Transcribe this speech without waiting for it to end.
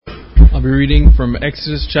I'll be reading from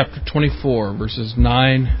Exodus chapter 24, verses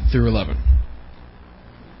 9 through 11.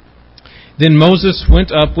 Then Moses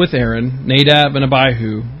went up with Aaron, Nadab, and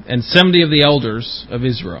Abihu, and 70 of the elders of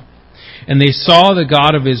Israel. And they saw the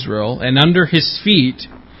God of Israel, and under his feet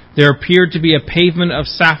there appeared to be a pavement of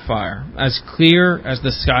sapphire, as clear as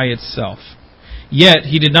the sky itself. Yet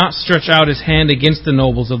he did not stretch out his hand against the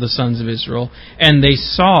nobles of the sons of Israel, and they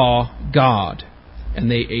saw God,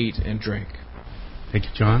 and they ate and drank. Thank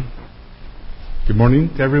you, John. Good morning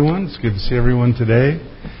to everyone. It's good to see everyone today.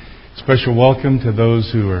 Special welcome to those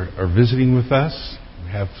who are visiting with us. We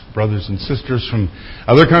have brothers and sisters from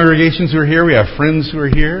other congregations who are here. We have friends who are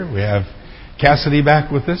here. We have Cassidy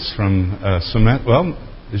back with us from Cement. Well,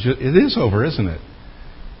 it is over, isn't it?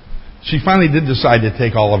 She finally did decide to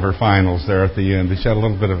take all of her finals there at the end. She had a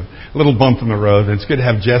little bump in the road. It's good to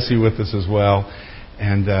have Jesse with us as well.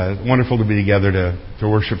 And wonderful to be together to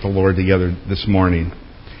worship the Lord together this morning.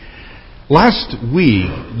 Last week,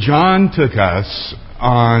 John took us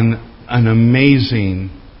on an amazing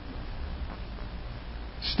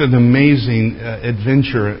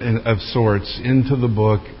adventure of sorts into the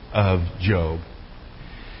book of Job.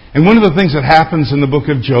 And one of the things that happens in the book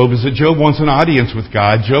of Job is that Job wants an audience with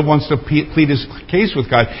God. Job wants to plead his case with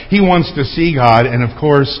God. He wants to see God. And of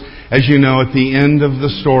course, as you know, at the end of the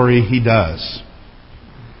story, he does.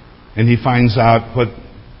 And he finds out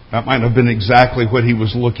that might have been exactly what he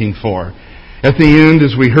was looking for. At the end,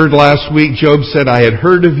 as we heard last week, Job said, I had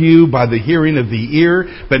heard of you by the hearing of the ear,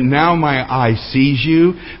 but now my eye sees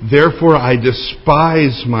you. Therefore I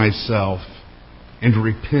despise myself and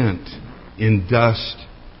repent in dust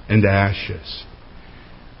and ashes.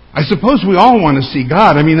 I suppose we all want to see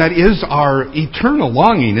God. I mean, that is our eternal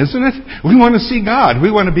longing, isn't it? We want to see God.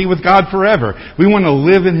 We want to be with God forever. We want to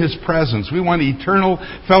live in His presence. We want eternal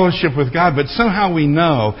fellowship with God. But somehow we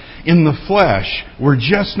know in the flesh, we're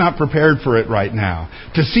just not prepared for it right now.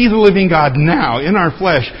 To see the living God now in our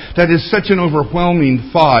flesh, that is such an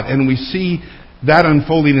overwhelming thought. And we see that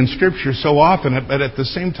unfolding in Scripture so often. But at the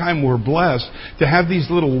same time, we're blessed to have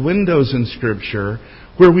these little windows in Scripture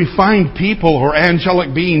where we find people or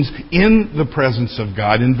angelic beings in the presence of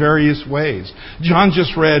God in various ways. John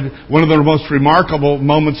just read one of the most remarkable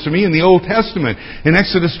moments to me in the Old Testament. In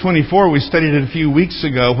Exodus 24, we studied it a few weeks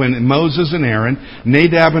ago when Moses and Aaron,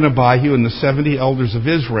 Nadab and Abihu, and the 70 elders of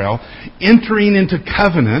Israel, entering into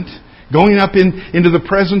covenant, going up into the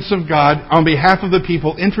presence of God on behalf of the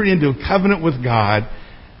people, entering into a covenant with God,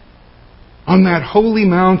 on that holy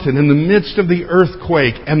mountain in the midst of the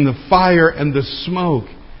earthquake and the fire and the smoke,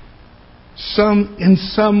 in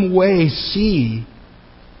some way see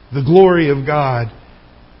the glory of God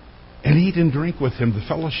and eat and drink with Him the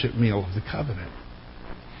fellowship meal of the covenant.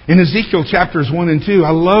 In Ezekiel chapters 1 and 2, I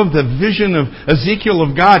love the vision of Ezekiel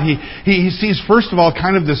of God. He sees, first of all,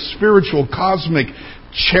 kind of this spiritual, cosmic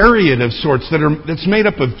chariot of sorts that's made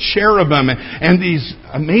up of cherubim and these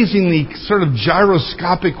amazingly sort of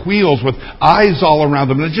gyroscopic wheels with eyes all around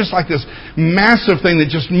them. And it's just like this massive thing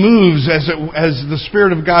that just moves as the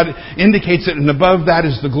Spirit of God indicates it. And above that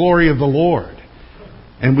is the glory of the Lord.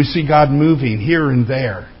 And we see God moving here and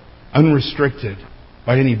there, unrestricted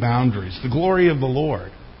by any boundaries. The glory of the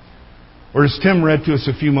Lord. Or as Tim read to us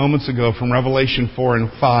a few moments ago from Revelation 4 and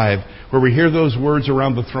 5, where we hear those words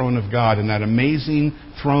around the throne of God in that amazing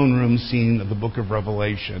throne room scene of the book of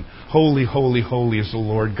Revelation. Holy, holy, holy is the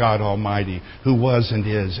Lord God Almighty, who was and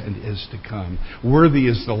is to come. Worthy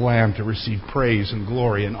is the Lamb to receive praise and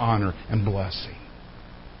glory and honor and blessing.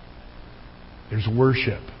 There's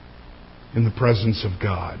worship in the presence of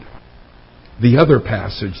God. The other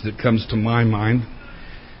passage that comes to my mind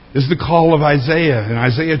is the call of Isaiah in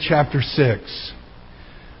Isaiah chapter 6,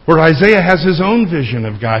 where Isaiah has his own vision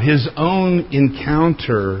of God, his own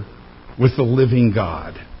encounter with the living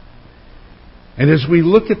God. And as we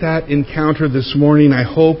look at that encounter this morning, I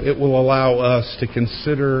hope it will allow us to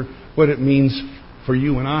consider what it means for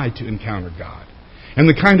you and I to encounter God, and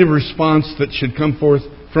the kind of response that should come forth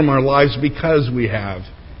from our lives because we have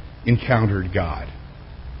encountered God.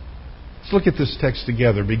 Let's look at this text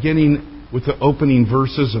together, beginning with the opening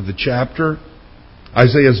verses of the chapter,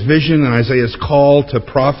 Isaiah's vision and Isaiah's call to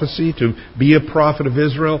prophecy, to be a prophet of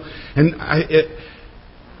Israel. And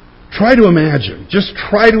try to imagine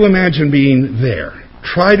being there.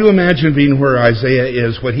 Try to imagine being where Isaiah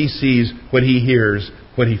is, what he sees, what he hears,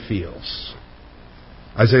 what he feels.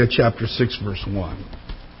 Isaiah chapter 6, verse 1.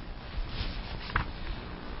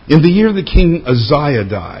 In the year that King Uzziah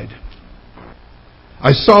died,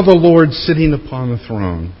 I saw the Lord sitting upon the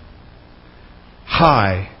throne,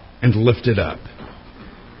 high and lifted up,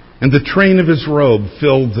 and the train of His robe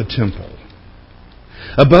filled the temple.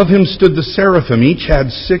 Above him stood the seraphim. Each had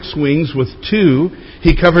 6 wings. With 2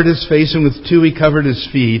 he covered his face, and with 2 he covered his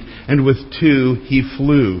feet, and with 2 he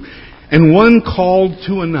flew. And one called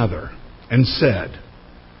to another and said,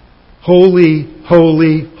 Holy,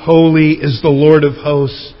 holy, holy is the Lord of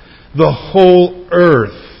hosts. The whole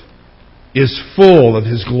earth is full of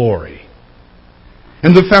His glory.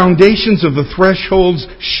 And the foundations of the thresholds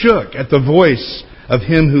shook at the voice of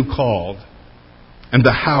Him who called, and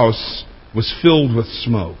the house was filled with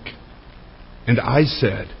smoke. And I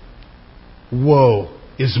said, Woe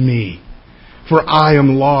is me, for I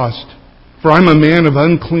am lost. For I'm a man of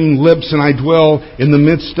unclean lips, and I dwell in the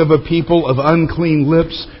midst of a people of unclean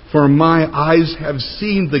lips, for my eyes have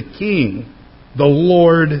seen the King, the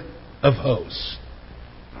Lord of hosts.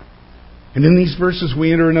 And in these verses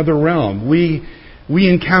we enter another realm. We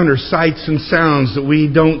encounter sights and sounds that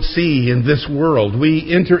we don't see in this world.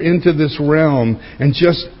 We enter into this realm and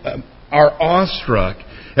just are awestruck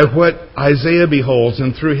at what Isaiah beholds,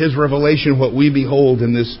 and through his revelation what we behold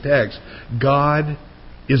in this text. God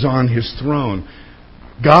is on His throne.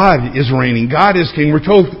 God is reigning. God is king. We're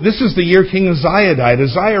told this is the year King Uzziah died.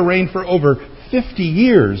 Uzziah reigned for over 50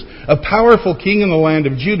 years, a powerful king in the land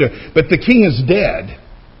of Judah. But the king is dead.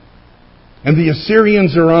 And the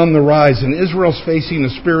Assyrians are on the rise, and Israel's facing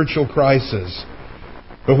a spiritual crisis.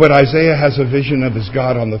 But what Isaiah has a vision of is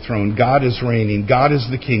God on the throne. God is reigning. God is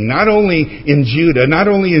the king. Not only in Judah, not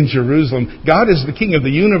only in Jerusalem. God is the king of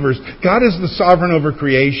the universe. God is the sovereign over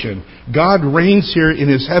creation. God reigns here in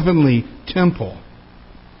His heavenly temple.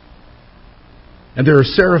 And there are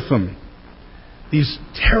seraphim, these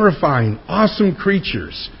terrifying, awesome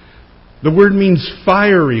creatures. The word means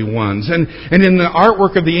fiery ones. And in the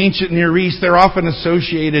artwork of the ancient Near East, they're often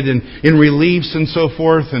associated in reliefs and so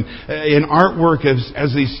forth, and in artwork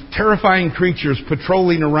as these terrifying creatures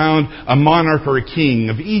patrolling around a monarch or a king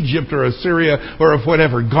of Egypt or Assyria or of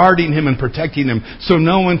whatever, guarding him and protecting him so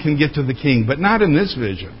no one can get to the king. But not in this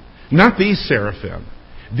vision. Not these seraphim.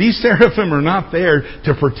 These seraphim are not there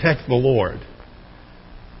to protect the Lord.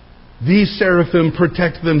 These seraphim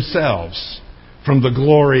protect themselves from the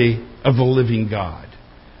glory of the living God.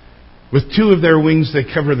 With 2 of their wings they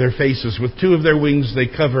cover their faces. With 2 of their wings they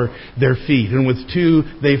cover their feet. And with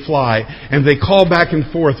 2 they fly. And they call back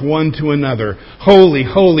and forth one to another. Holy,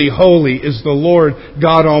 holy, holy is the Lord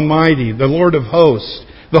God Almighty, the Lord of hosts.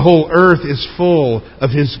 The whole earth is full of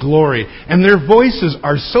His glory. And their voices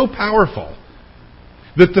are so powerful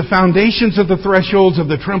that the foundations of the thresholds of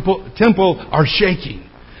the temple are shaking.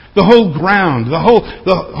 The whole ground, the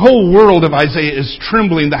whole world of Isaiah is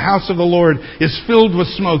trembling. The house of the Lord is filled with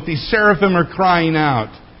smoke. These seraphim are crying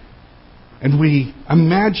out. And we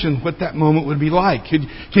imagine what that moment would be like.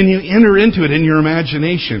 Can you enter into it in your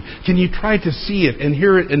imagination? Can you try to see it and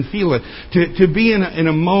hear it and feel it? To be in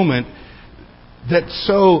a moment that's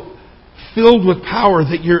so filled with power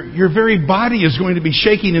that your very body is going to be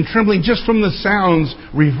shaking and trembling just from the sounds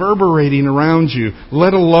reverberating around you,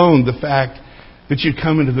 let alone the fact that you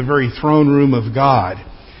come into the very throne room of God.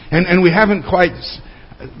 And we haven't quite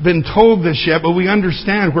been told this yet, but we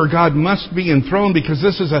understand where God must be enthroned because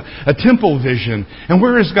this is a temple vision. And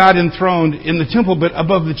where is God enthroned in the temple but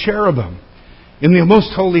above the cherubim? In the most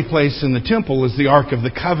holy place in the temple is the Ark of the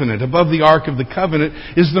Covenant. Above the Ark of the Covenant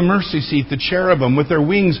is the mercy seat, the cherubim, with their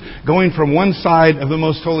wings going from one side of the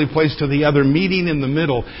most holy place to the other, meeting in the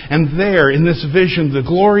middle. And there, in this vision, the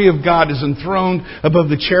glory of God is enthroned above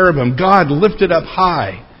the cherubim. God lifted up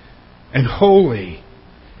high and holy.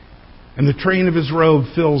 And the train of His robe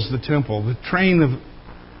fills the temple. The train of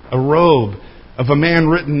a robe of a man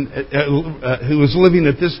who was living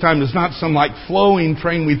at this time is not some like flowing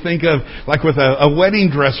train we think of like with a wedding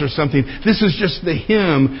dress or something. This is just the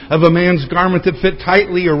hem of a man's garment that fit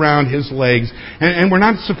tightly around his legs. And we're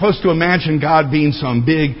not supposed to imagine God being some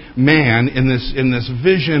big man in this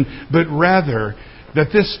vision, but rather that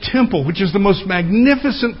this temple, which is the most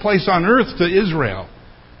magnificent place on earth to Israel,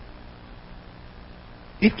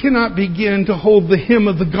 it cannot begin to hold the hem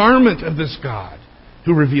of the garment of this God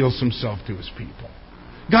who reveals Himself to His people.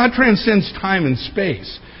 God transcends time and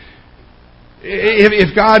space.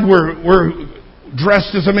 If God were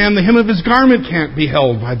dressed as a man, the hem of His garment can't be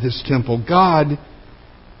held by this temple. God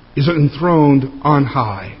is enthroned on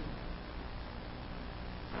high.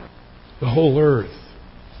 The whole earth,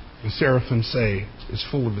 the seraphim say, is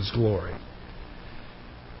full of His glory.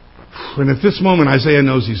 And at this moment, Isaiah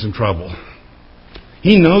knows he's in trouble.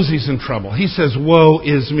 He knows he's in trouble. He says, woe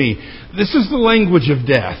is me. This is the language of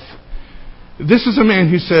death. This is a man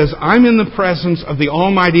who says, I'm in the presence of the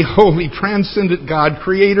almighty, holy, transcendent God,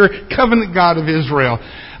 Creator, covenant God of Israel.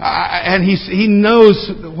 And he knows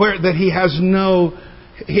that he has no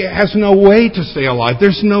He has no way to stay alive.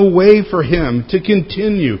 There's no way for him to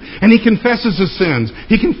continue. And he confesses his sins.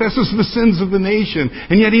 He confesses the sins of the nation.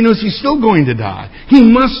 And yet he knows he's still going to die. He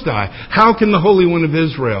must die. How can the Holy One of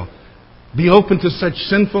Israel be open to such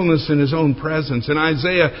sinfulness in his own presence? And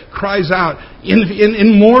Isaiah cries out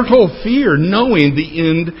in mortal fear, knowing the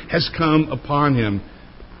end has come upon him.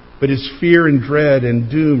 But his fear and dread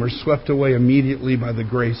and doom are swept away immediately by the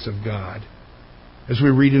grace of God. As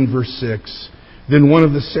we read in verse 6, "Then one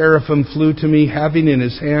of the seraphim flew to me, having in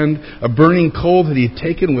his hand a burning coal that he had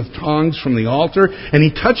taken with tongs from the altar, and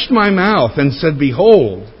he touched my mouth and said,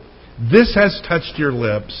 'Behold, this has touched your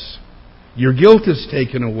lips. Your guilt is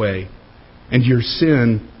taken away, and your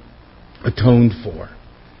sin atoned for.'"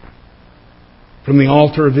 From the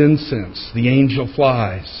altar of incense, the angel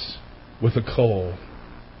flies with a coal.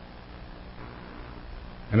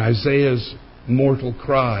 And Isaiah's mortal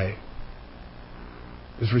cry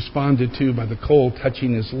is responded to by the coal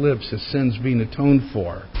touching his lips, his sins being atoned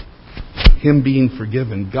for, him being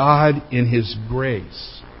forgiven. God, in His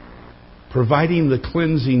grace, providing the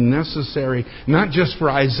cleansing necessary, not just for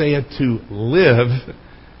Isaiah to live,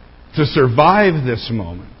 to survive this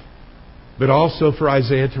moment, but also for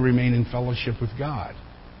Isaiah to remain in fellowship with God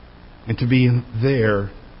and to be there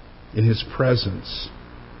in His presence.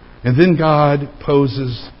 And then God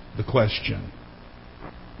poses the question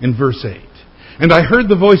in verse 8. "And I heard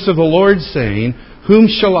the voice of the Lord saying, 'Whom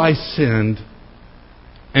shall I send,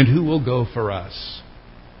 and who will go for us?'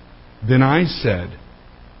 Then I said,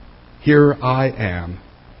 'Here I am,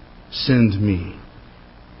 send me.'"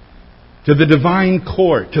 To the divine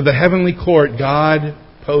court, to the heavenly court, God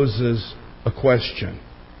poses a question.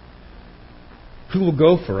 Who will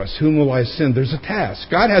go for us? Whom will I send? There's a task.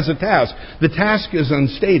 God has a task. The task is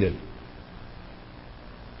unstated.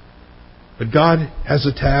 But God has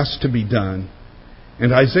a task to be done.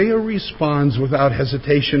 And Isaiah responds without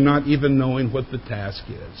hesitation, not even knowing what the task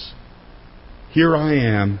is. "Here I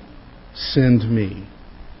am, send me."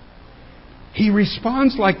 He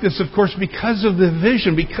responds like this, of course, because of the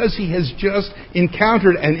vision, because he has just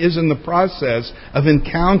encountered and is in the process of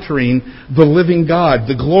encountering the living God,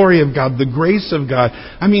 the glory of God, the grace of God.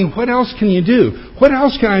 I mean, what else can you do? What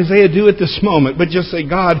else can Isaiah do at this moment but just say,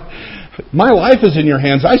 "God, my life is in your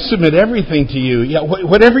hands. I submit everything to you. Yeah,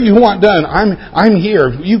 whatever you want done, I'm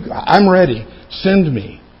here. I'm ready. Send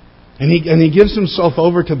me." And he gives himself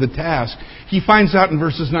over to the task. He finds out in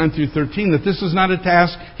verses 9 through 13 that this is not a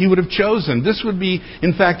task he would have chosen. This would be,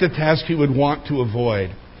 in fact, a task he would want to avoid.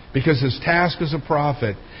 Because his task as a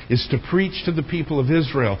prophet is to preach to the people of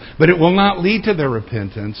Israel. But it will not lead to their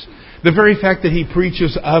repentance. The very fact that he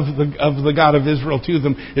preaches of the God of Israel to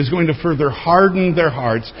them is going to further harden their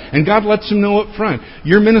hearts. And God lets them know up front,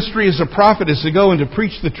 your ministry as a prophet is to go and to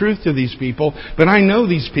preach the truth to these people. But I know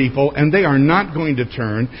these people, and they are not going to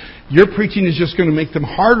turn. Your preaching is just going to make them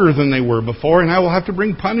harder than they were before, and I will have to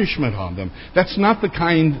bring punishment on them. That's not the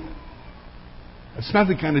kind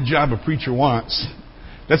of job a preacher wants.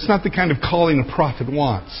 That's not the kind of calling a prophet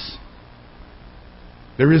wants.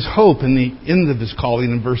 There is hope in the end of his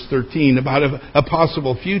calling in verse 13 about a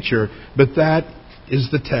possible future, but that is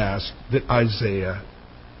the task that Isaiah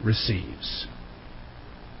receives.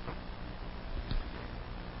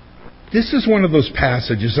 This is one of those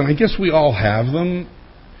passages, and I guess we all have them.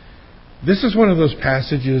 This is one of those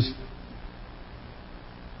passages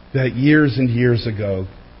that years and years ago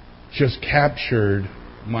just captured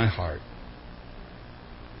my heart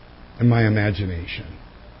and my imagination.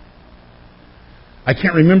 I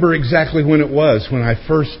can't remember exactly when it was when I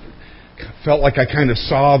first felt like I kind of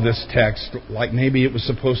saw this text like maybe it was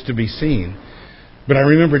supposed to be seen. But I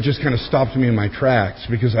remember it just kind of stopped me in my tracks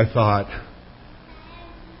because I thought,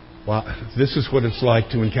 wow, this is what it's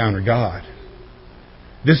like to encounter God.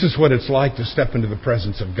 This is what it's like to step into the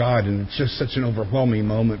presence of God. And it's just such an overwhelming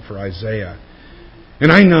moment for Isaiah.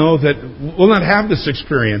 And I know that we'll not have this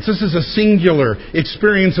experience. This is a singular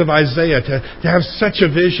experience of Isaiah to have such a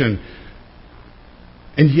vision.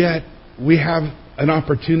 And yet, we have an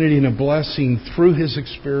opportunity and a blessing through his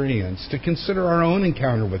experience to consider our own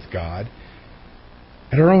encounter with God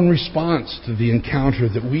and our own response to the encounter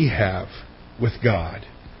that we have with God.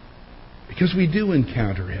 Because we do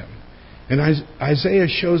encounter Him. And Isaiah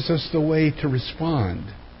shows us the way to respond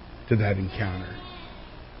to that encounter.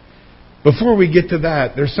 Before we get to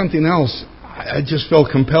that, there's something else I just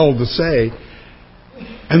felt compelled to say.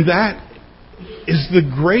 And that is the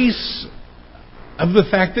grace of the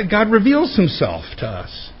fact that God reveals Himself to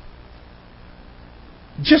us.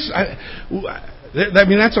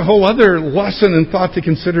 That's a whole other lesson and thought to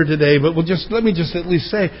consider today, but let me just at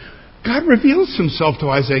least say, God reveals Himself to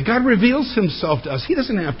Isaiah. God reveals Himself to us. He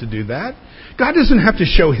doesn't have to do that. God doesn't have to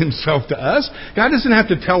show Himself to us. God doesn't have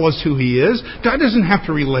to tell us who He is. God doesn't have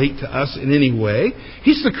to relate to us in any way.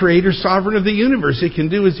 He's the creator, sovereign of the universe. He can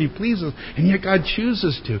do as He pleases, and yet God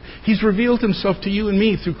chooses to. He's revealed Himself to you and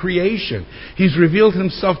me through creation. He's revealed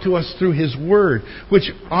Himself to us through His Word,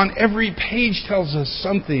 which on every page tells us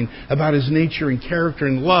something about His nature and character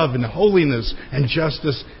and love and holiness and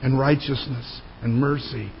justice and righteousness and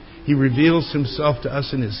mercy. He reveals Himself to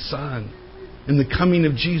us in His Son. In the coming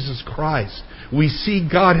of Jesus Christ, we see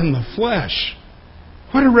God in the flesh.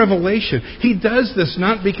 What a revelation. He does this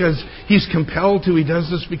not because He's compelled to. He does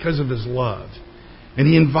this because of His love. And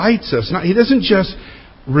He invites us. He doesn't just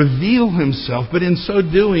reveal Himself, but in so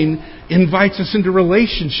doing, invites us into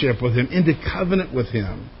relationship with Him, into covenant with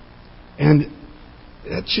Him. And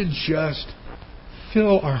that should just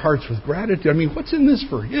fill our hearts with gratitude. I mean, what's in this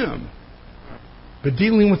for Him? But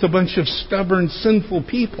dealing with a bunch of stubborn, sinful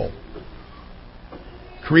people.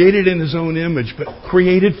 Created in His own image, but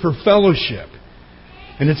created for fellowship.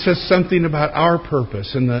 And it says something about our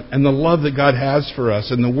purpose and the love that God has for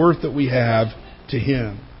us and the worth that we have to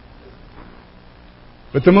Him.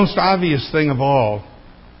 But the most obvious thing of all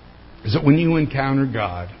is that when you encounter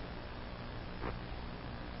God,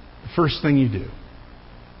 the first thing you do,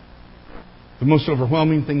 the most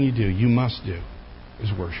overwhelming thing you must do,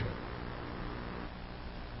 is worship.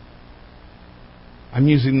 I'm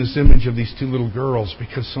using this image of these two little girls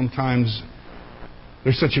because sometimes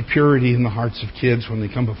there's such a purity in the hearts of kids when they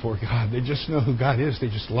come before God. They just know who God is. They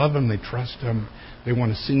just love Him. They trust Him. They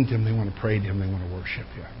want to sing to Him. They want to pray to Him. They want to worship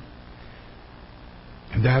Him.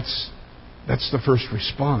 And that's the first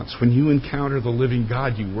response. When you encounter the living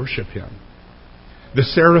God, you worship Him. The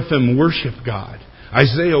seraphim worship God.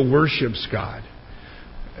 Isaiah worships God.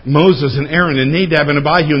 Moses and Aaron and Nadab and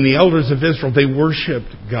Abihu and the elders of Israel, they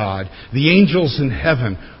worshipped God. The angels in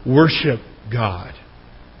heaven worship God.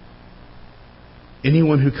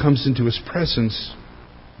 Anyone who comes into His presence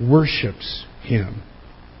worships Him.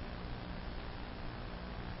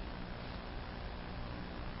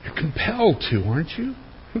 You're compelled to, aren't you?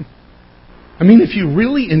 I mean, if you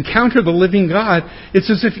really encounter the living God, it's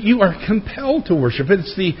as if you are compelled to worship.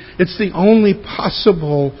 It's the only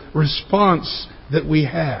possible response that we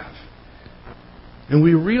have. And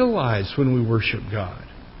we realize when we worship God.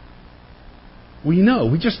 We know,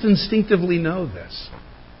 we just instinctively know this.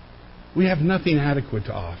 We have nothing adequate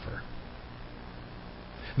to offer.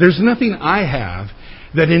 There's nothing I have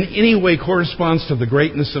that in any way corresponds to the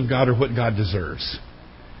greatness of God or what God deserves.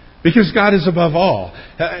 Because God is above all.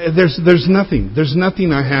 There's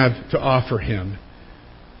nothing I have to offer Him.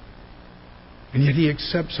 And yet He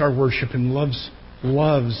accepts our worship and loves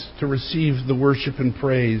to receive the worship and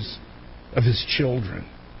praise of His children.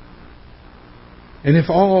 And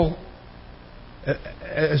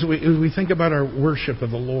as we think about our worship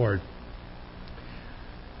of the Lord,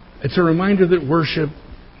 it's a reminder that worship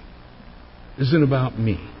isn't about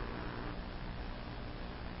me.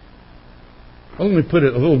 Well, let me put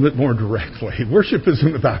it a little bit more directly. Worship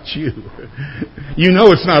isn't about you. You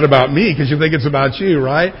know it's not about me because you think it's about you,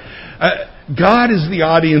 right? God is the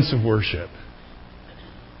audience of worship.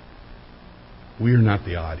 We are not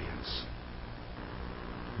the audience.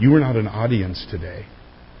 You are not an audience today.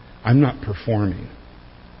 I'm not performing.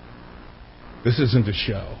 This isn't a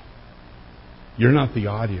show. You're not the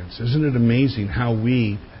audience. Isn't it amazing how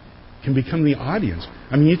we can become the audience?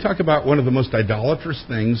 I mean, you talk about one of the most idolatrous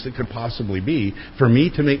things that could possibly be for me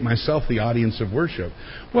to make myself the audience of worship.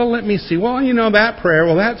 Well, let me see. Well, that prayer.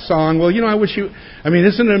 Well, that song. Well, I wish you... I mean,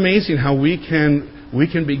 isn't it amazing how we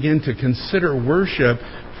can begin to consider worship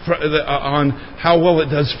on how well it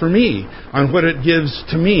does for me, on what it gives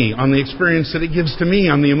to me, on the experience that it gives to me,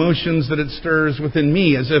 on the emotions that it stirs within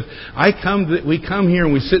me, as if we come here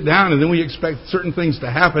and we sit down and then we expect certain things to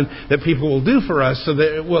happen that people will do for us so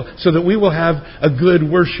that we will have a good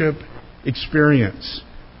worship experience.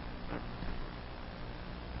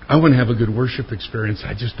 I want to have a good worship experience.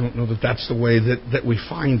 I just don't know that that's the way that we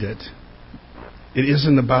find it. It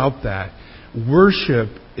isn't about that. Worship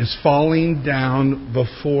is falling down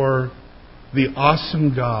before the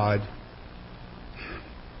awesome God,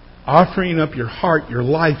 offering up your heart, your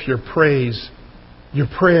life, your praise, your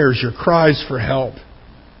prayers, your cries for help,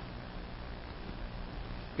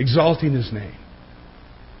 exalting His name.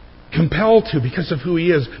 Compelled to because of who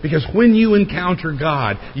He is. Because when you encounter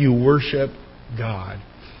God, you worship God.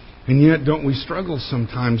 And yet, don't we struggle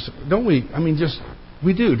sometimes? Don't we? I mean,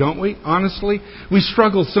 we do, don't we? Honestly, we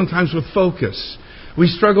struggle sometimes with focus. We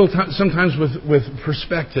struggle sometimes with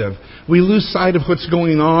perspective. We lose sight of what's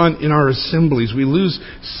going on in our assemblies. We lose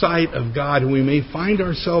sight of God, and we may find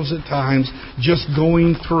ourselves at times just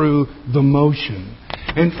going through the motion.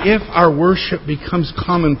 And if our worship becomes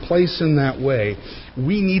commonplace in that way,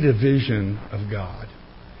 we need a vision of God.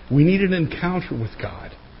 We need an encounter with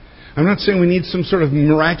God. I'm not saying we need some sort of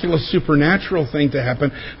miraculous supernatural thing to happen.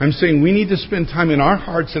 I'm saying we need to spend time in our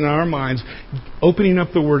hearts and our minds opening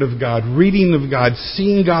up the Word of God, reading of God,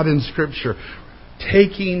 seeing God in Scripture,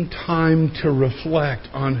 taking time to reflect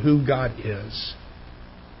on who God is,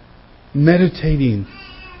 meditating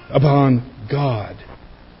upon God,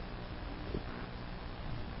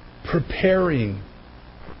 preparing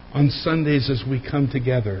on Sundays as we come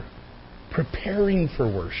together, preparing for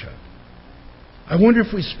worship. I wonder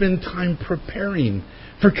if we spend time preparing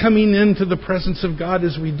for coming into the presence of God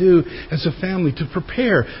as we do as a family, to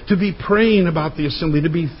prepare, to be praying about the assembly, to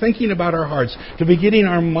be thinking about our hearts, to be getting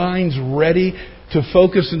our minds ready to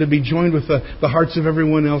focus and to be joined with the hearts of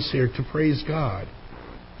everyone else here to praise God,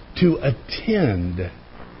 to attend.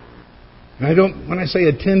 And when I say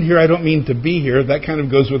attend here, I don't mean to be here. That kind of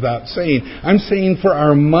goes without saying. I'm saying for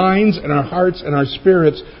our minds and our hearts and our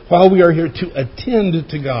spirits while we are here to attend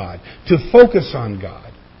to God, to focus on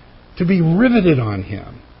God, to be riveted on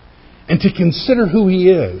Him, and to consider who He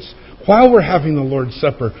is while we're having the Lord's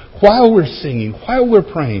Supper, while we're singing, while we're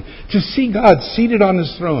praying, to see God seated on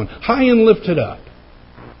His throne, high and lifted up.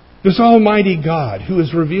 This Almighty God who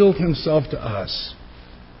has revealed Himself to us,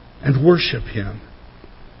 and worship Him.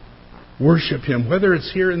 Worship Him, whether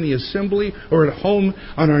it's here in the assembly or at home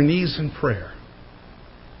on our knees in prayer.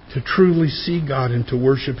 To truly see God and to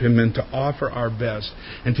worship Him and to offer our best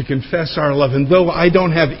and to confess our love. And though I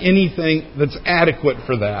don't have anything that's adequate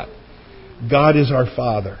for that, God is our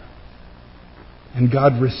Father. And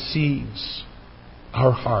God receives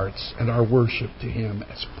our hearts and our worship to Him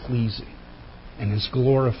as pleasing and as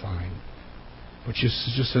glorifying, which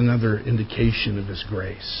is just another indication of His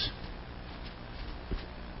grace.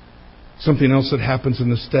 Something else that happens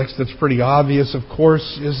in this text that's pretty obvious, of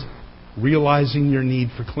course, is realizing your need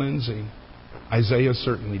for cleansing. Isaiah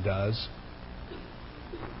certainly does.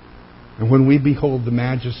 And when we behold the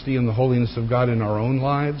majesty and the holiness of God in our own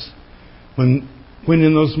lives, when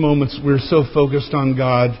in those moments we're so focused on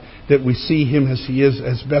God that we see Him as He is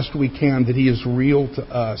as best we can, that He is real to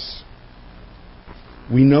us,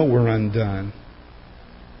 we know we're undone.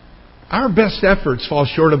 Our best efforts fall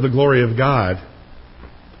short of the glory of God,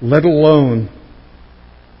 let alone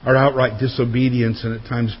our outright disobedience and at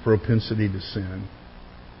times propensity to sin.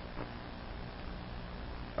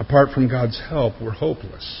 Apart from God's help, we're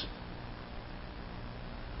hopeless.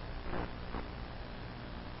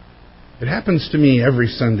 It happens to me every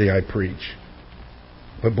Sunday I preach.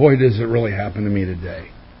 But boy, does it really happen to me today.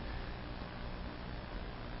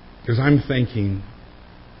 Because I'm thinking,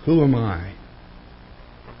 who am I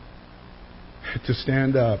to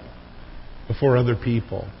stand up before other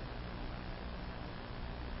people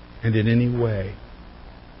and in any way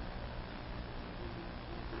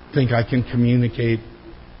think I can communicate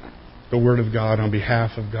the Word of God on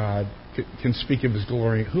behalf of God, can speak of His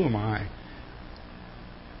glory? Who am I?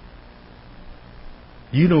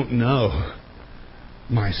 You don't know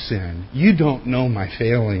my sin. You don't know my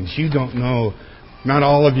failings. You don't know, not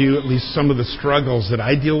all of you, at least some of the struggles that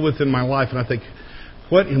I deal with in my life. And I think,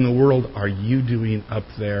 what in the world are you doing up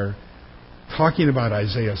there talking about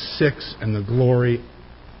Isaiah 6 and the glory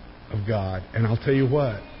of God? And I'll tell you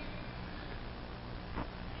what,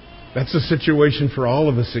 that's a situation for all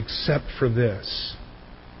of us except for this.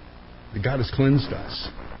 That God has cleansed us.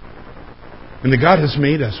 And that God has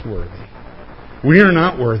made us worthy. We are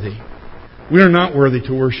not worthy. We are not worthy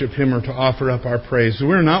to worship Him or to offer up our praise.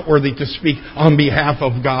 We are not worthy to speak on behalf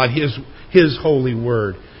of God, His holy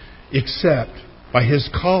word, except by His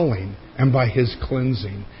calling and by His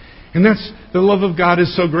cleansing. And that's, the love of God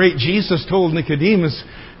is so great. Jesus told Nicodemus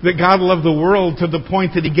that God loved the world to the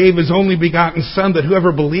point that He gave His only begotten Son, that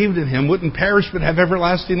whoever believed in Him wouldn't perish but have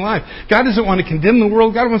everlasting life. God doesn't want to condemn the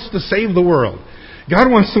world. God wants to save the world.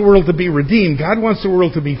 God wants the world to be redeemed. God wants the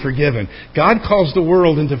world to be forgiven. God calls the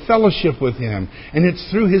world into fellowship with Him. And it's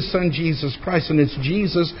through His Son, Jesus Christ. And it's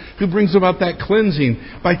Jesus who brings about that cleansing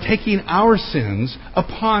by taking our sins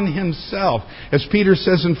upon Himself. As Peter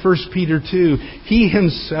says in 1 Peter 2, He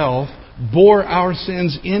Himself bore our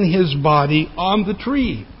sins in His body on the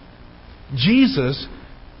tree. Jesus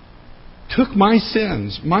took my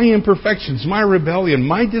sins, my imperfections, my rebellion,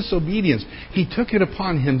 my disobedience. He took it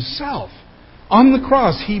upon Himself. On the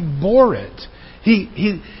cross, He bore it.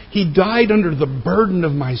 He died under the burden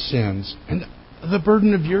of my sins and the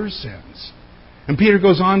burden of your sins. And Peter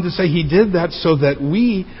goes on to say He did that so that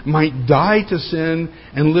we might die to sin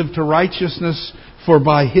and live to righteousness, for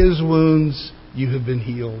by His wounds you have been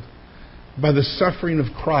healed. By the suffering of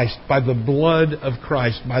Christ, by the blood of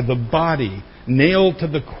Christ, by the body nailed to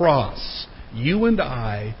the cross, you and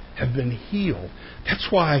I have been healed. That's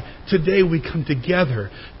why today we come together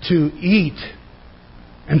to eat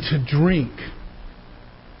and to drink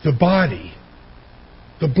the body,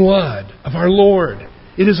 the blood of our Lord.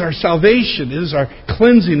 It is our salvation. It is our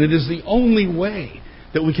cleansing. It is the only way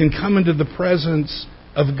that we can come into the presence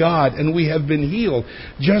of God, and we have been healed.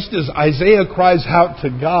 Just as Isaiah cries out to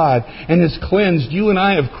God and is cleansed, you and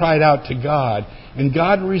I have cried out to God, and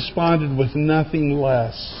God responded with nothing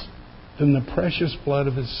less than the precious blood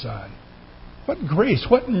of His Son. What grace,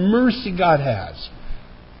 what mercy God has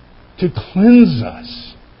to cleanse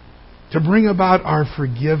us, to bring about our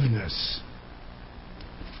forgiveness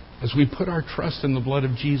as we put our trust in the blood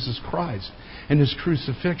of Jesus Christ and His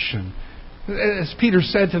crucifixion. As Peter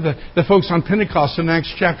said to the folks on Pentecost in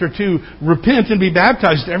Acts chapter 2, repent and be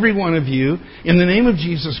baptized, every one of you, in the name of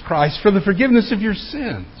Jesus Christ for the forgiveness of your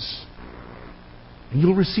sins. And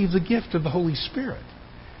you'll receive the gift of the Holy Spirit.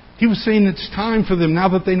 He was saying it's time for them, now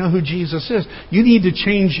that they know who Jesus is. You need to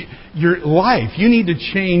change your life. You need to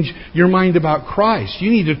change your mind about Christ.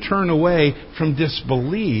 You need to turn away from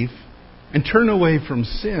disbelief and turn away from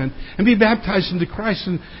sin and be baptized into Christ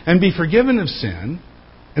and be forgiven of sin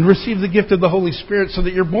and receive the gift of the Holy Spirit so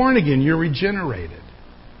that you're born again, you're regenerated.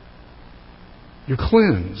 You're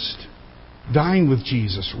cleansed, dying with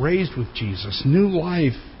Jesus, raised with Jesus, new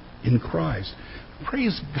life in Christ.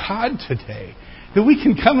 Praise God today that we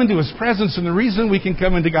can come into His presence, and the reason we can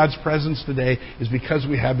come into God's presence today is because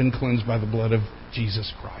we have been cleansed by the blood of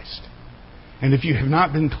Jesus Christ. And if you have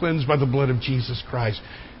not been cleansed by the blood of Jesus Christ,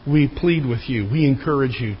 we plead with you, we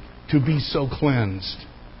encourage you to be so cleansed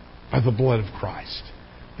by the blood of Christ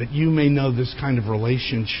that you may know this kind of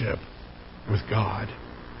relationship with God.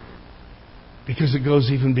 Because it goes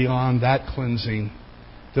even beyond that cleansing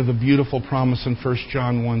to the beautiful promise in 1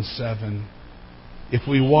 John 1:7. If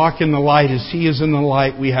we walk in the light as He is in the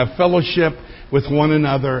light, we have fellowship with one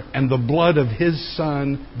another, and the blood of His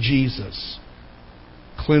Son, Jesus,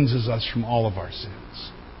 cleanses us from all of our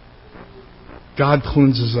sins. God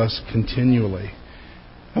cleanses us continually.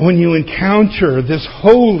 And when you encounter this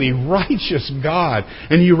holy, righteous God,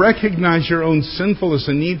 and you recognize your own sinfulness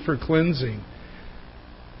and need for cleansing,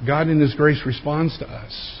 God in His grace responds to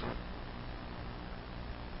us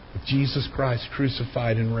with Jesus Christ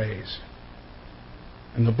crucified and raised,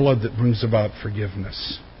 and the blood that brings about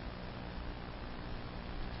forgiveness.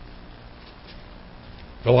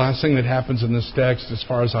 The last thing that happens in this text, as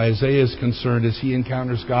far as Isaiah is concerned, as he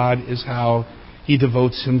encounters God, is how he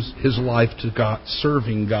devotes his life to God,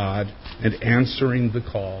 serving God and answering the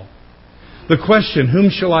call. The question, whom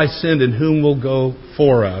shall I send and whom will go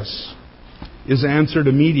for us, is answered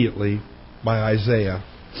immediately by Isaiah.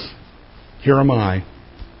 Here am I.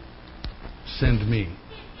 Send me.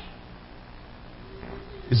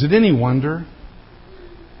 Is it any wonder?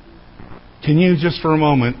 Can you just for a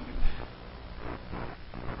moment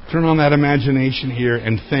turn on that imagination here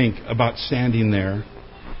and think about standing there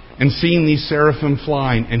and seeing these seraphim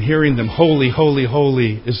flying and hearing them, holy, holy,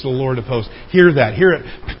 holy is the Lord of hosts. Hear that. Hear it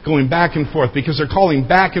going back and forth, because they're calling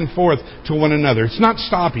back and forth to one another. It's not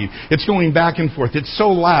stopping. It's going back and forth. It's so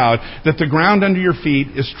loud that the ground under your feet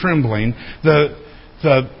is trembling. The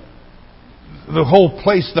whole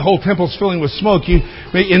place, the whole temple's filling with smoke.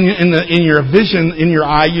 In your vision, in your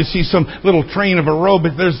eye, you see some little train of a robe,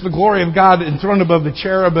 but there's the glory of God enthroned above the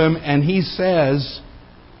cherubim, and He says,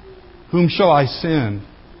 whom shall I send?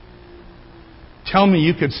 Tell me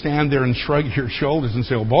you could stand there and shrug your shoulders and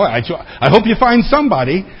say, oh boy, I hope you find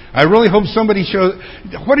somebody. I really hope somebody shows.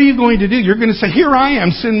 What are you going to do? You're going to say, here I am,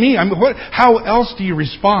 send me. How else do you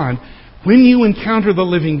respond? When you encounter the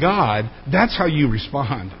living God, that's how you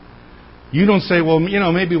respond. You don't say, well,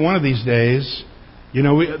 maybe one of these days,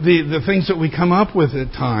 the things that we come up with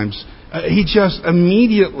at times. He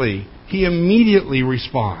immediately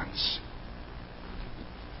responds.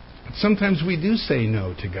 But sometimes we do say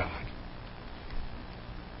no to God.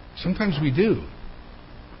 Sometimes we do.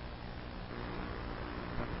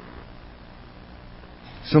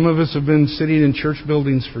 Some of us have been sitting in church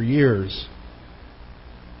buildings for years.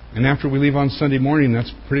 And after we leave on Sunday morning,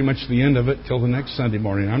 that's pretty much the end of it till the next Sunday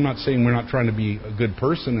morning. I'm not saying we're not trying to be a good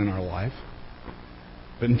person in our life.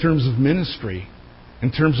 But in terms of ministry,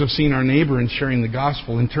 in terms of seeing our neighbor and sharing the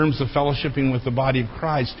gospel, in terms of fellowshipping with the body of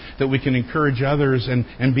Christ, that we can encourage others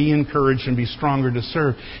and be encouraged and be stronger to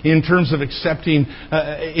serve, in terms of accepting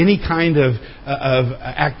any kind of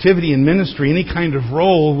activity in ministry, any kind of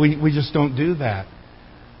role. We just don't do that.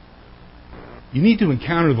 You need to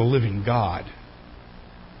encounter the living God.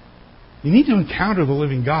 You need to encounter the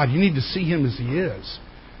living God. You need to see Him as He is.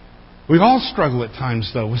 We all struggle at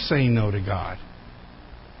times, though, with saying no to God.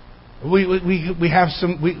 We have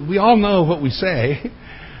some. We all know what we say.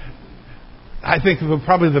 I think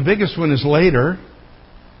probably the biggest one is later.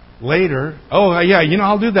 Later. Oh yeah,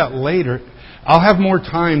 I'll do that later. I'll have more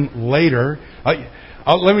time later.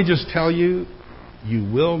 Let me just tell you,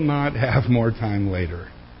 you will not have more time later.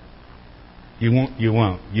 You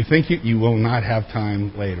won't. You think you will not have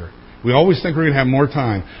time later. We always think we're going to have more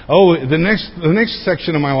time. Oh, the next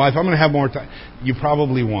section of my life, I'm going to have more time. You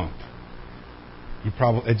probably won't.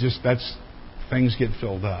 Things get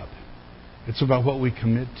filled up. It's about what we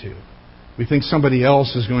commit to. We think somebody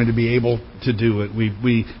else is going to be able to do it.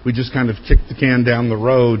 We just kind of kick the can down the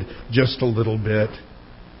road just a little bit.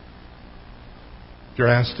 If you're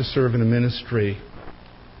asked to serve in a ministry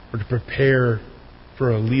or to prepare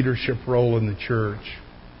for a leadership role in the church,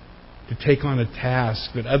 to take on a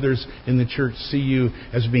task that others in the church see you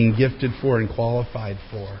as being gifted for and qualified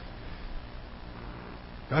for,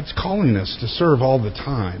 God's calling us to serve all the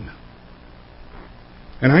time.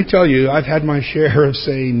 And I tell you, I've had my share of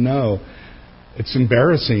saying no. It's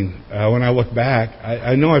embarrassing when I look back.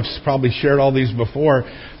 I know I've probably shared all these before.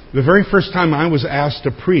 The very first time I was asked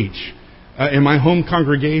to preach in my home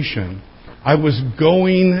congregation, I was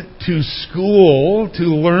going to school to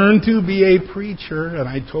learn to be a preacher, and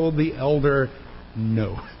I told the elder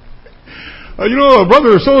no.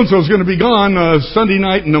 Brother so-and-so is going to be gone Sunday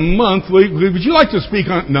night in a month. Would you like to speak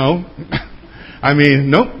on... No.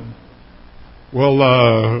 Nope. Well,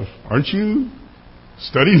 aren't you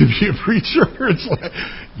studying to be a preacher? It's like,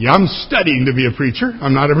 yeah, I'm studying to be a preacher.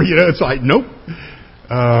 I'm not ever... it's like, nope.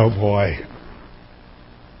 Oh, boy.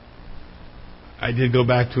 I did go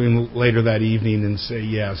back to him later that evening and say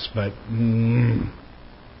yes, but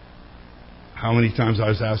how many times I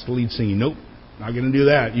was asked to lead singing? Nope. Not going to do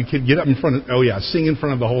that. You could get up in front of... sing in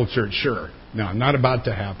front of the whole church. Sure. No, not about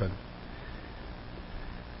to happen.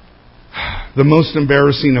 The most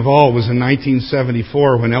embarrassing of all was in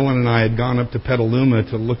 1974 when Ellen and I had gone up to Petaluma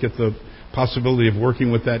to look at the possibility of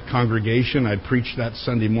working with that congregation. I'd preached that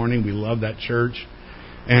Sunday morning. We love that church.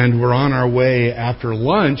 And we're on our way after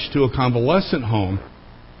lunch to a convalescent home.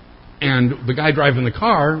 And the guy driving the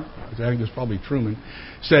car, I think it was probably Truman,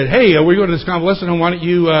 said, "Hey, we're going to this convalescent home. Why don't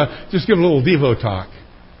you just give a little Devo talk?"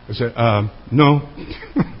 I said, "No."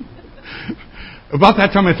 About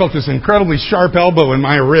that time, I felt this incredibly sharp elbow in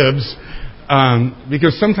my ribs,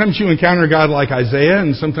 because sometimes you encounter God like Isaiah,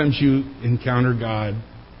 and sometimes you encounter God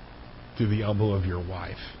through the elbow of your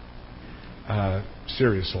wife.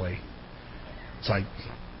 Seriously. It's like,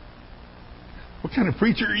 what kind of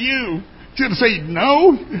preacher are you? You're going to say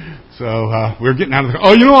no? So we were getting out of the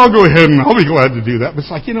car. I'll go ahead and I'll be glad to do that. But it's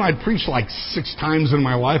like, I'd preached like 6 times in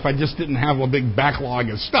my life. I just didn't have a big backlog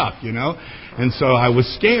of stuff, And so I was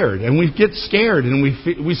scared. And we get scared and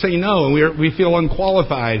we say no. And we feel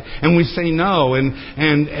unqualified. And we say no.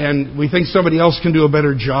 And we think somebody else can do a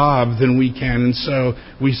better job than we can. And so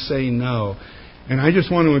we say no. And I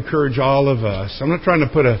just want to encourage all of us. I'm not trying to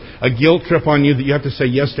put a guilt trip on you that you have to say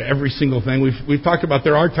yes to every single thing. We've talked about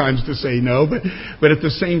there are times to say no, but at the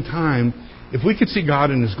same time, if we could see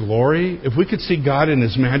God in His glory, if we could see God in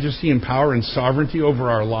His majesty and power and sovereignty over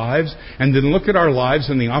our lives, and then look at our lives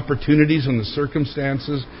and the opportunities and the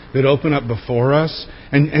circumstances that open up before us,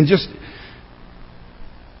 and just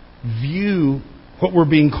view what we're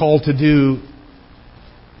being called to do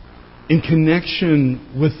in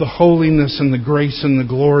connection with the holiness and the grace and the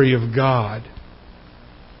glory of God,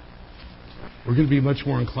 we're going to be much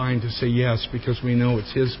more inclined to say yes, because we know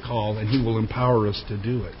it's His call and He will empower us to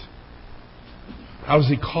do it. How is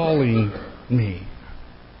He calling me?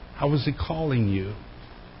 How is He calling you?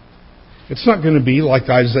 It's not going to be like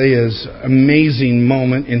Isaiah's amazing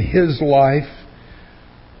moment in his life.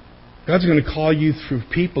 God's going to call you through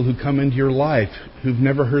people who come into your life who've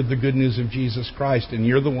never heard the good news of Jesus Christ, and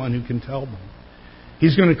you're the one who can tell them.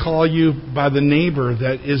 He's going to call you by the neighbor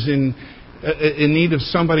that is in need of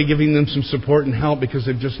somebody giving them some support and help because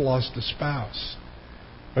they've just lost a spouse,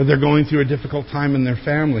 or they're going through a difficult time in their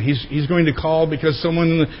family. He's going to call because someone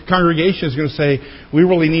in the congregation is going to say, "We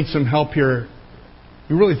really need some help here.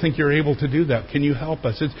 We really think you're able to do that. Can you help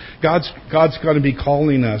us?" God's going to be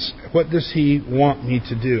calling us. What does He want me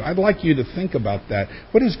to do? I'd like you to think about that.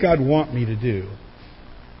 What does God want me to do?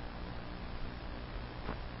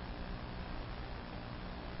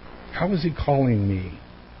 How is He calling me?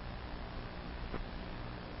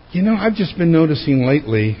 You know, I've just been noticing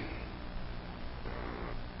lately,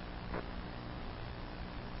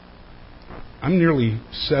 I'm nearly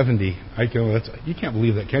 70. You can't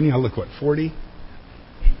believe that, can you? I look, 40?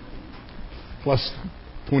 Plus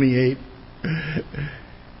 28.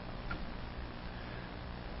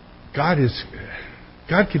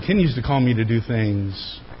 God continues to call me to do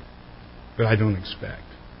things that I don't expect.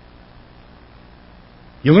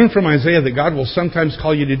 You learn from Isaiah that God will sometimes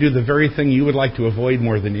call you to do the very thing you would like to avoid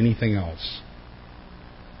more than anything else.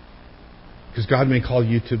 Because God may call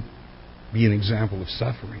you to be an example of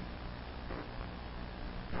suffering.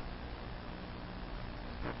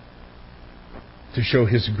 To show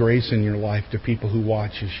His grace in your life to people who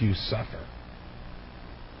watch as you suffer.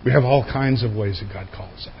 We have all kinds of ways that God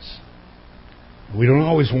calls us. We don't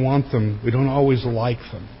always want them. We don't always like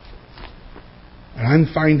them. And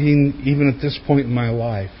I'm finding, even at this point in my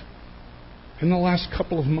life, in the last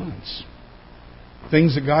couple of months,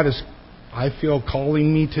 things that God is, I feel,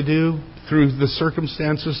 calling me to do through the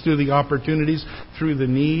circumstances, through the opportunities, through the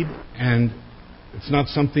need. And it's not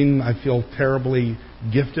something I feel terribly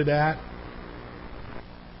gifted at.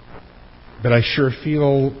 But I sure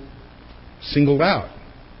feel singled out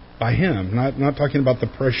by Him. Not talking about the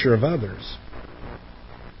pressure of others.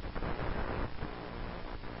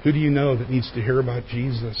 Who do you know that needs to hear about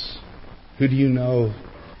Jesus? Who do you know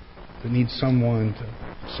that needs someone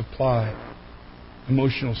to supply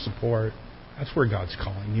emotional support? That's where God's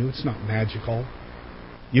calling you. It's not magical.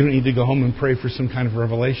 You don't need to go home and pray for some kind of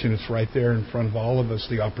revelation. It's right there in front of all of us,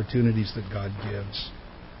 the opportunities that God gives.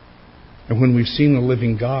 And when we've seen the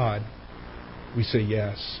living God, we say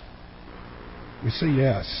yes. We say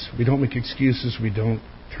yes. We don't make excuses. We don't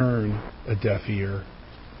turn a deaf ear.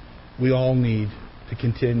 We all need to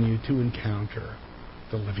continue to encounter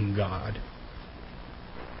the living God.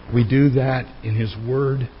 We do that in His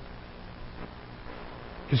Word.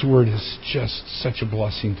 His Word is just such a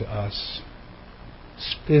blessing to us.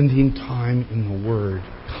 Spending time in the Word,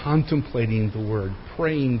 contemplating the Word,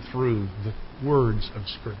 praying through the words of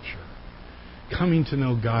Scripture, coming to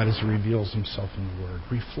know God as He reveals Himself in the Word,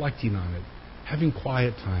 reflecting on it, having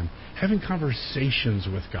quiet time, having conversations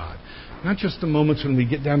with God. Not just the moments when we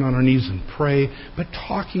get down on our knees and pray, but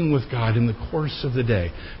talking with God in the course of the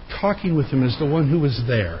day. Talking with Him as the one who is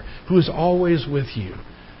there, who is always with you.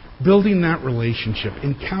 Building that relationship,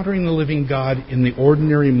 encountering the living God in the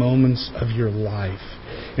ordinary moments of your life.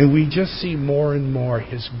 And we just see more and more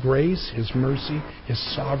His grace, His mercy,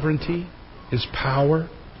 His sovereignty, His power.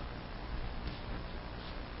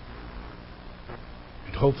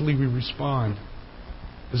 Hopefully we respond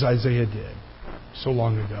as Isaiah did so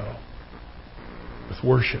long ago, with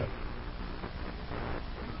worship,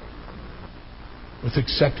 with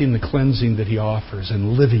accepting the cleansing that He offers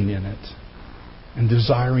and living in it, and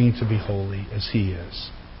desiring to be holy as He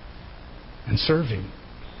is, and serving,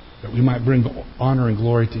 that we might bring honor and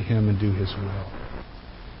glory to Him and do His will.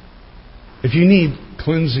 If you need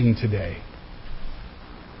cleansing today,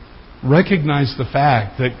 recognize the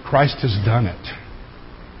fact that Christ has done it.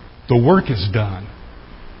 The work is done.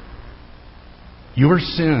 Your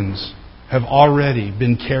sins have already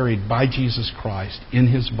been carried by Jesus Christ in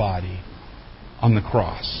His body on the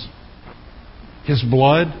cross. His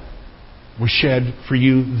blood was shed for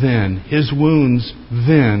you then. His wounds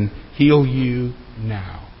then heal you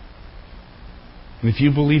now. And if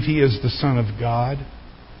you believe He is the Son of God,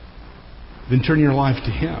 then turn your life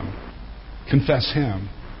to Him. Confess Him.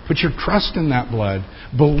 Put your trust in that blood.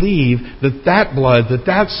 Believe that blood,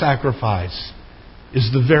 that sacrifice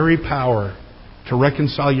is the very power to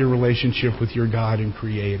reconcile your relationship with your God and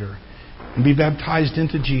Creator. And be baptized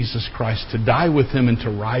into Jesus Christ, to die with Him and to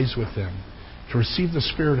rise with Him. To receive the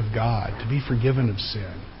Spirit of God, to be forgiven of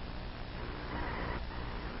sin.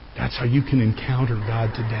 That's how you can encounter God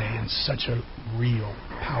today in such a real,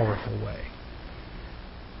 powerful way.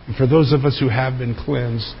 And for those of us who have been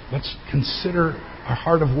cleansed, let's consider our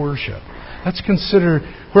heart of worship. Let's consider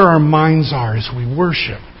where our minds are as we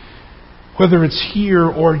worship. Whether it's here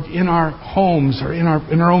or in our homes or in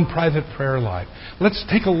our own private prayer life. Let's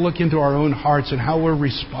take a look into our own hearts and how we're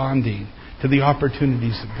responding to the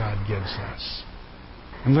opportunities that God gives us.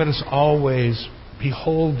 And let us always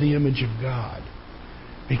behold the image of God.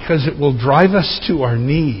 Because it will drive us to our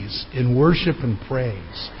knees in worship and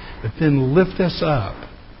praise. But then lift us up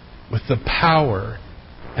with the power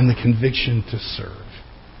and the conviction to serve.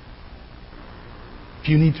 If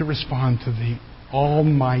you need to respond to the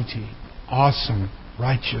almighty, awesome,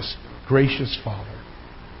 righteous, gracious Father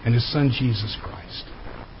and His Son Jesus Christ,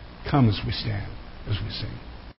 come as we stand, as we sing.